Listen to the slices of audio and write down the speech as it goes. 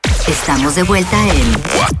Estamos de vuelta en 103.3.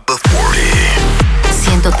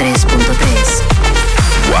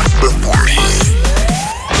 What the 40.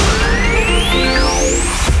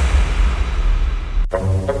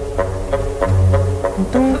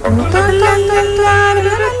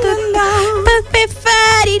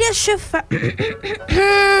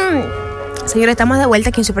 Señores, estamos de vuelta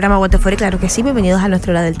aquí en su programa What the 40. Claro que sí, bienvenidos a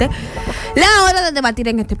Nuestra Hora del Té. La hora de debatir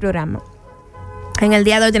en este programa. En el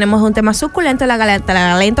día de hoy tenemos un tema suculento,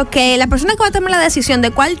 talento, que la persona que va a tomar la decisión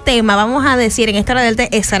de cuál tema vamos a decir en esta hora del té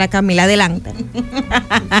es Sara Camila. Adelante.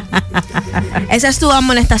 Esa es tu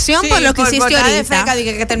amonestación, sí, por lo que hiciste ahorita. De feca,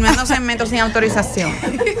 que terminando segmentos sin autorización.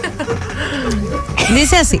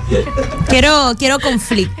 Dice así: quiero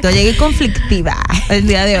conflicto. Llegué conflictiva el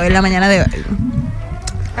día de hoy, la mañana de hoy.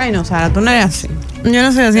 Ay, no, Sara, tú no eres así. Yo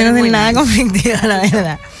no soy así, no soy nada conflictiva, la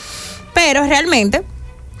verdad. Pero realmente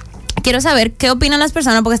quiero saber qué opinan las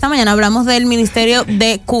personas, porque esta mañana hablamos del Ministerio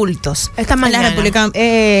de Cultos. Esta mañana. En la República.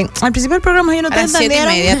 Al principio del programa yo no te entendieron.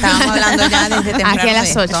 A las 7:30 estábamos hablando ya desde temprano. Aquí a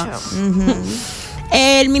las 8.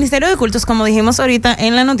 El Ministerio de Cultos, como dijimos ahorita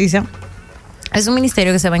en la noticia, es un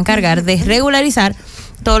ministerio que se va a encargar de regularizar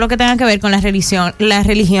todo lo que tenga que ver con la religión, las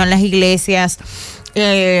iglesias,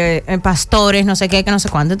 pastores, no sé qué, que no sé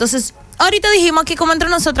cuánto. Entonces, ahorita dijimos aquí como entre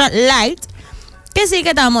nosotras light, que sí que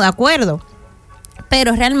estábamos de acuerdo.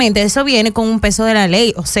 Pero realmente eso viene con un peso de la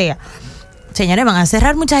ley. O sea, señores, van a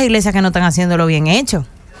cerrar muchas iglesias que no están haciéndolo bien hecho.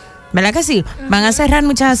 ¿Verdad que sí? Van a cerrar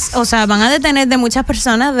muchas, o sea, van a detener de muchas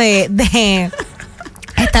personas de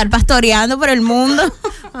estar pastoreando por el mundo.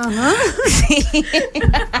 Ajá. Sí.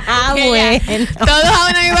 Bueno. Todos a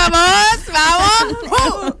una misma voz,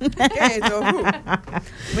 vamos. ¿Qué es eso?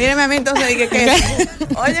 Míreme a mí entonces, ¿qué es?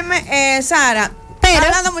 Óyeme, Sara. Pero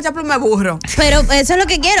hablando mucha pluma de burro. Pero eso es lo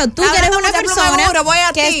que quiero. Tú que eres una persona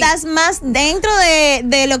que estás más dentro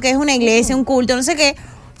de lo que es una iglesia, un culto, no sé qué.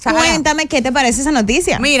 Sara, cuéntame qué te parece esa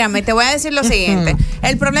noticia. Mírame, te voy a decir lo siguiente.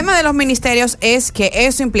 El problema de los ministerios es que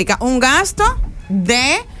eso implica un gasto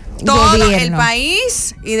de todo el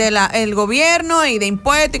país y de el gobierno y de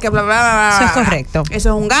impuestos y que bla, bla, bla, bla. Eso es correcto. Eso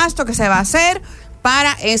es un gasto que se va a hacer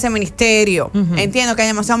para ese ministerio. Entiendo que hay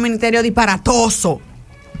demasiado un ministerio disparatoso.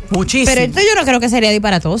 Muchísimo. Pero esto yo no creo que sería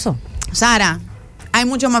disparatoso. Sara, hay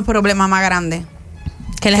muchos más problemas más grandes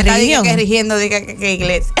que la religión. Que rigiendo que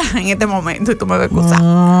iglesia en este momento y tú me ves excusar.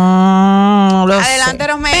 Adelante,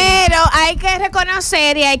 Rosmery. Pero hay que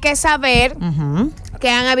reconocer y hay que saber que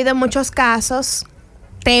han habido muchos casos,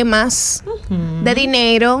 temas de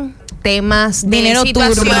dinero, temas de dinero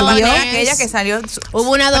situaciones. Aquella que salió. Hubo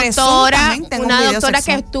una doctora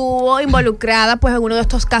que estuvo involucrada pues en uno de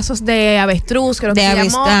estos casos de avestruz, creo que se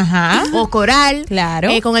llamó, o coral, claro,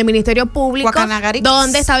 con el Ministerio Público,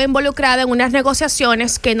 donde estaba involucrada en unas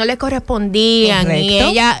negociaciones que no le correspondían. Correcto. Y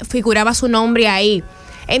ella figuraba su nombre ahí.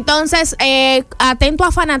 Entonces, atento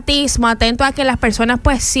a fanatismo, atento a que las personas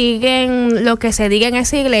pues siguen lo que se diga en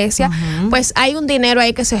esa iglesia, pues hay un dinero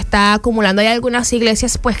ahí que se está acumulando. Hay algunas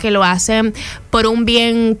iglesias pues que lo hacen por un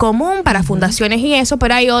bien común, para fundaciones y eso,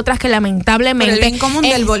 pero hay otras que lamentablemente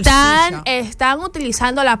están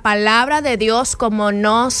utilizando la palabra de Dios como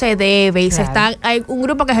no se debe. Y claro, hay un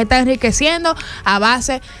grupo que se está enriqueciendo a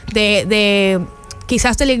base de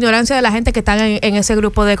quizás de la ignorancia de la gente que está en ese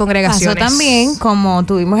grupo de congregaciones. Pasó también, como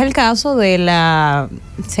tuvimos el caso de la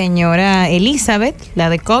señora Elizabeth, la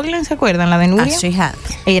de Coglan, ¿se acuerdan? La de Nuria. Ella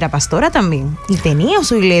era pastora también y tenía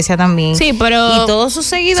su iglesia también. Sí, pero y todos sus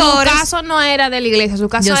seguidores. Su caso no era de la iglesia, su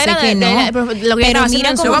caso era de lo que pero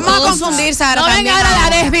mira cómo vamos a confundir, Sara. No venga ahora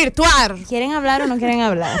a desvirtuar. ¿Quieren hablar o no quieren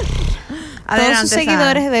hablar? Adelante, todos sus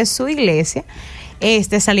seguidores de su iglesia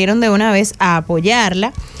salieron de una vez a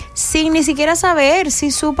apoyarla, sin ni siquiera saber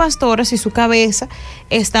si su pastora, si su cabeza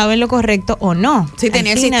estaba en lo correcto o no. Si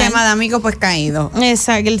tenía el sistema adámico pues caído.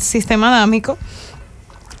 Exacto, el sistema adámico.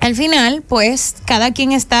 Al final, pues, cada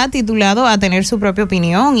quien está titulado a tener su propia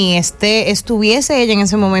opinión y estuviese ella en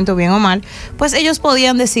ese momento bien o mal, pues ellos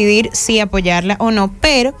podían decidir si apoyarla o no,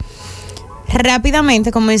 pero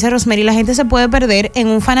rápidamente, como dice Rosmery, la gente se puede perder en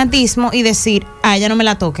un fanatismo y decir, ya no me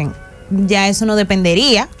la toquen. Ya eso no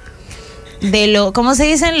dependería de ¿cómo se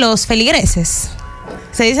dicen? Los feligreses.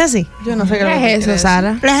 ¿Se dice así? Yo no sé qué es eso,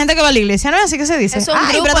 Sara. La gente que va a la iglesia, ¿no es así que se dice? Es un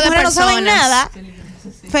grupo pero de personas. No saben nada.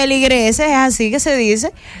 Feligreses, es así que se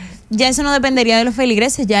dice. ya eso no dependería de los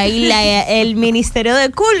feligreses, ya ahí el Ministerio de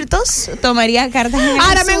Cultos tomaría cartas en el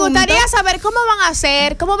Ahora, asunto. me gustaría saber cómo van a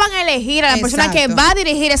hacer, cómo van a elegir a la persona que va a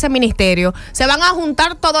dirigir ese ministerio. Se van a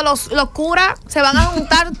juntar todos los curas, se van a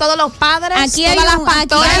juntar todos los padres, aquí todas las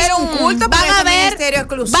pastoras. Va a haber un culto, van a ver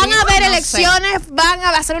elecciones, van a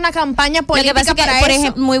hacer una campaña política. Lo que pasa para es que, por eso.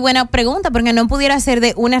 ejemplo, muy buena pregunta, porque no pudiera ser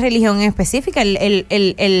de una religión en específica.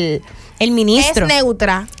 El ministro. Es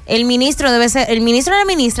neutra. El ministro o la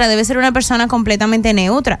ministra debe ser una persona completamente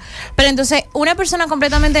neutra. Pero entonces, una persona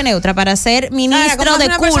completamente neutra para ser ministro de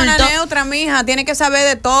culto. Una persona neutra, mija, tiene que saber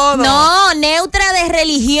de todo. No, neutra de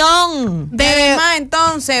religión. Además,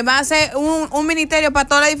 entonces, va a ser un ministerio para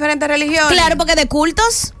todas las diferentes religiones. Claro, porque de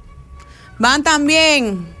cultos van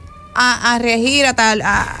también a regir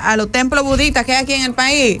a los templos budistas que hay aquí en el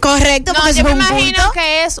país. Correcto, porque yo me es un imagino culto.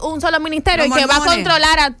 que es un solo ministerio Los y que va a mormones.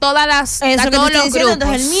 controlar a todas las Eso a que te todos estoy los diciendo.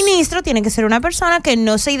 grupos. Entonces, el ministro tiene que ser una persona que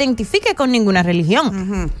no se identifique con ninguna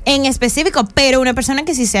religión en específico, pero una persona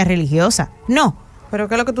que sí sea religiosa. No. Pero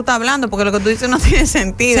 ¿qué es lo que tú estás hablando? Porque lo que tú dices no tiene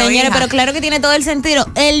sentido. Señores, hija. pero claro que tiene todo el sentido.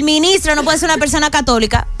 El ministro no puede ser una persona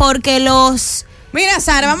católica porque los Mira,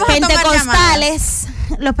 Sara, vamos a tomar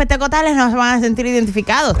los pentecostales no se van a sentir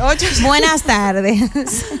identificados. Buenas tardes.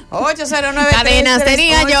 809 Cadenas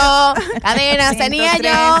tenía yo, cadenas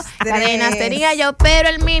tenía yo, pero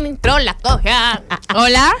el ministro la coja.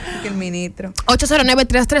 Hola. El ministro.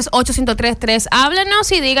 809-338-1033.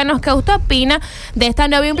 Háblenos y díganos qué usted opina de esta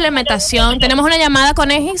nueva implementación. Tenemos una llamada con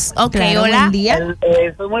Egis. Ok, Claro, hola. buen día.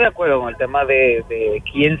 Estoy muy de acuerdo con el tema de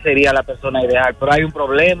quién sería la persona ideal, pero hay un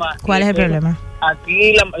problema. ¿Cuál es el problema?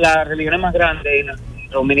 Aquí las religiones más grandes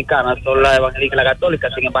dominicanas son la evangélica y la católica,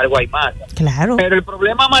 sin embargo hay más. Claro. Pero el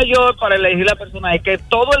problema mayor para elegir la persona es que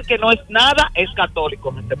todo el que no es nada es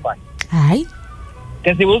católico en este país. Ay.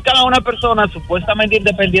 Que si buscan a una persona supuestamente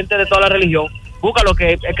independiente de toda la religión, busca lo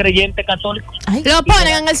que es creyente católico. Ay. Lo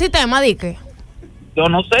ponen en el sistema, dique. Yo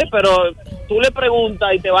no sé, pero tú le preguntas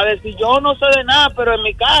y te va a decir, yo no sé de nada, pero en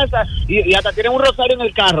mi casa, y hasta tienen un rosario en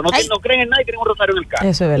el carro, no creen en nada y tienen un rosario en el carro.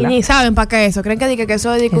 Eso es Y verdad. ni saben para qué eso. Creen que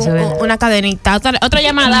eso es Eso es una cadenita. Otra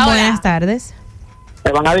llamada ahora. Buenas tardes.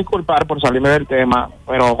 Me van a disculpar por salirme del tema,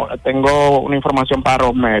 pero tengo una información para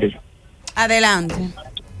Rosmery. Adelante.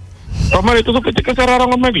 Rosmery, ¿tú supiste que cerraron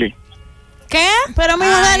Rosmery? ¿Qué? Pero mi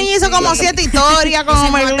hijo Dani hizo como 7 historias, como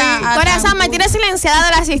Ese me no está- Corazón, me tiene silenciada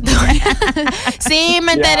de las historias. Sí,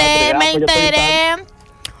 me enteré.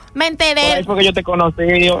 Por ahí fue que yo te conocí.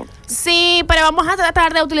 Sí, pero vamos a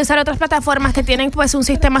tratar de utilizar otras plataformas que tienen pues un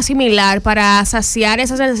sistema similar para saciar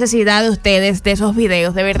esas necesidades de ustedes de esos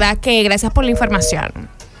videos. De verdad que gracias por la información.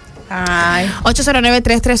 Ay.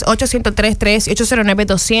 809-338-1033 y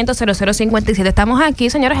 809-200-0057. Estamos aquí,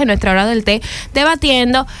 señores, en nuestra hora del té,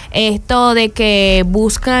 debatiendo esto de que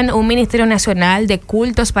buscan un Ministerio Nacional de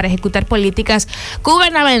Cultos para ejecutar políticas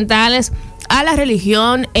gubernamentales a la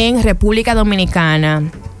religión en República Dominicana.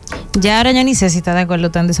 Ya ahora ya ni sé si está de acuerdo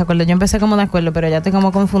o tan desacuerdo. Yo empecé como de acuerdo, pero ya estoy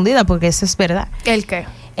como confundida porque eso es verdad. ¿El qué?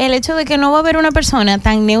 El hecho de que no va a haber una persona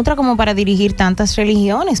tan neutra como para dirigir tantas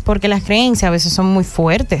religiones, porque las creencias a veces son muy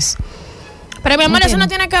fuertes. Pero mi amor, eso no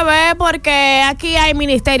Entiendo. tiene que ver porque aquí hay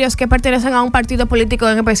ministerios que pertenecen a un partido político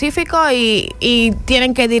en específico y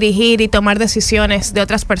tienen que dirigir y tomar decisiones de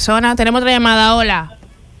otras personas. Tenemos otra llamada, hola.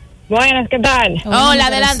 Buenas, ¿qué tal? Hola,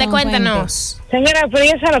 adelante, cuéntanos. Señora, pero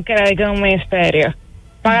yo sé lo que era de que un ministerio.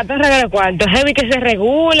 Pagate un regalo de cuarto. Heavy que se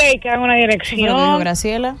regule y que haga una Eso fue lo que dijo dirección.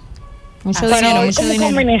 Graciela. Mucho Pero dinero, mucho ¿cómo que un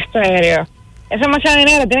dinero. ministerio? Eso es mucho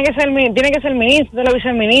dinero. Tiene que ser ministro, lo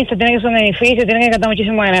viceministro, tiene que ser un edificio, tiene que gastar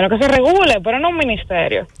muchísimo dinero. Que se regule, pero no un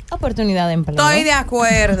ministerio. Oportunidad de empleo. Estoy de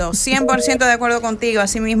acuerdo, 100% de acuerdo contigo,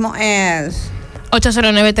 así mismo es.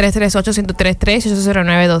 809-338-1033 y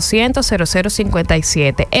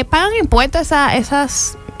 809-200-0057. ¿Pagan impuestos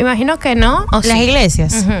esas? Imagino que no. ¿O Las sí?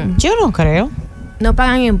 iglesias. Ujú. Yo no creo. No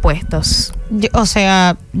pagan impuestos.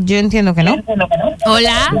 Yo entiendo que no.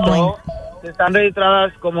 Hola. No, si están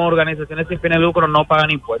registradas como organizaciones sin fines de lucro, no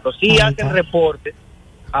pagan impuestos. Sí hacen reportes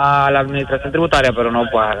a la administración tributaria, pero no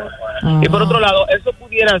pagan. Y por otro lado, eso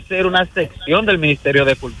pudiera ser una sección del Ministerio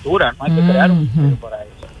de Cultura. No hay que crear un ministerio para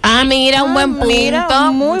eso. Ah, mira, un buen punto. Mira,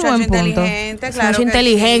 muy Muchacho buen punto. inteligente, claro. Muchacho que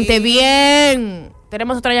inteligente, sí. bien.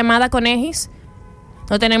 Tenemos otra llamada con Egis.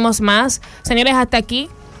 No tenemos más. Señores, hasta aquí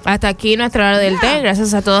nuestra hora del té.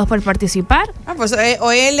 Gracias a todos por participar. Ah, pues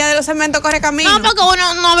hoy es el día de los segmentos corre camino. No, porque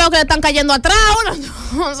uno no veo que le están cayendo atrás,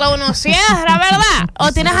 uno cierra, ¿verdad?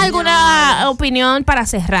 ¿O tienes alguna opinión para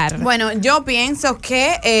cerrar? Bueno, yo pienso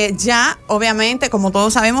que ya, obviamente, como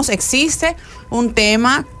todos sabemos, existe un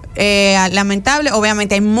tema lamentable.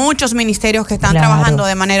 Obviamente hay muchos ministerios que están Claro. trabajando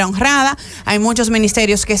de manera honrada. Hay muchos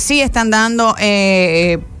ministerios que sí están dando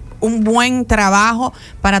un buen trabajo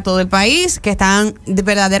para todo el país, que están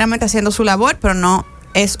verdaderamente haciendo su labor, pero no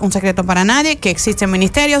es un secreto para nadie que existen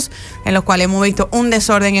ministerios en los cuales hemos visto un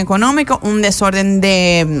desorden económico, un desorden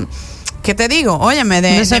de, ¿qué te digo? Óyeme,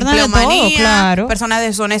 de empleomanía, todo, claro. Personas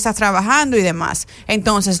deshonestas trabajando y demás.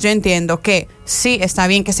 Entonces yo entiendo que sí está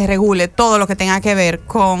bien que se regule todo lo que tenga que ver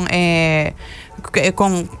con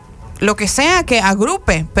lo que sea que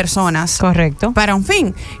agrupe personas. Correcto. Para un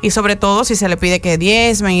fin. Y sobre todo si se le pide que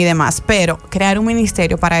diezmen y demás. Pero crear un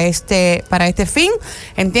ministerio para este fin,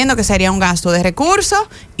 entiendo que sería un gasto de recursos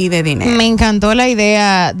y de dinero. Me encantó la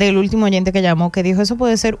idea del último oyente que llamó, que dijo eso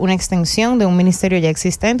puede ser una extensión de un ministerio ya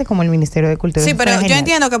existente como el Ministerio de Cultura. Sí, pero yo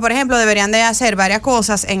entiendo que, por ejemplo, deberían de hacer varias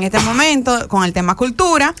cosas en este momento con el tema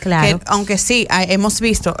cultura. Claro. Que, aunque sí hemos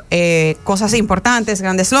visto cosas importantes,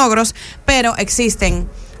 grandes logros, pero existen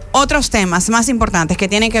otros temas más importantes que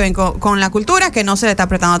tienen que ver con la cultura que no se le está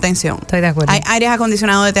prestando atención. Estoy de acuerdo. Hay áreas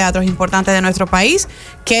acondicionadas de teatros importantes de nuestro país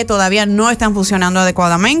que todavía no están funcionando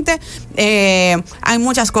adecuadamente. Hay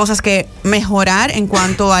muchas cosas que mejorar en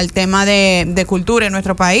cuanto al tema de cultura en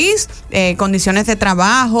nuestro país, condiciones de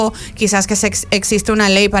trabajo, quizás que existe una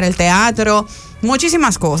ley para el teatro.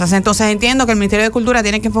 Muchísimas cosas. Entonces entiendo que el Ministerio de Cultura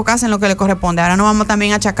tiene que enfocarse en lo que le corresponde. Ahora no vamos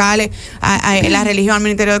también a achacarle a la religión al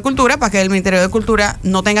Ministerio de Cultura para que el Ministerio de Cultura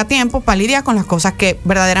no tenga tiempo para lidiar con las cosas que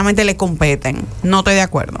verdaderamente le competen. No estoy de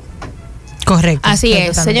acuerdo. Correcto. Así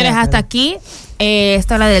es. Señores, hasta aquí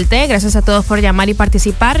esta hora del té. Gracias a todos por llamar y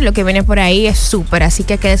participar. Lo que viene por ahí es súper, así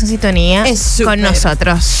que quédense en sintonía con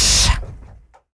nosotros.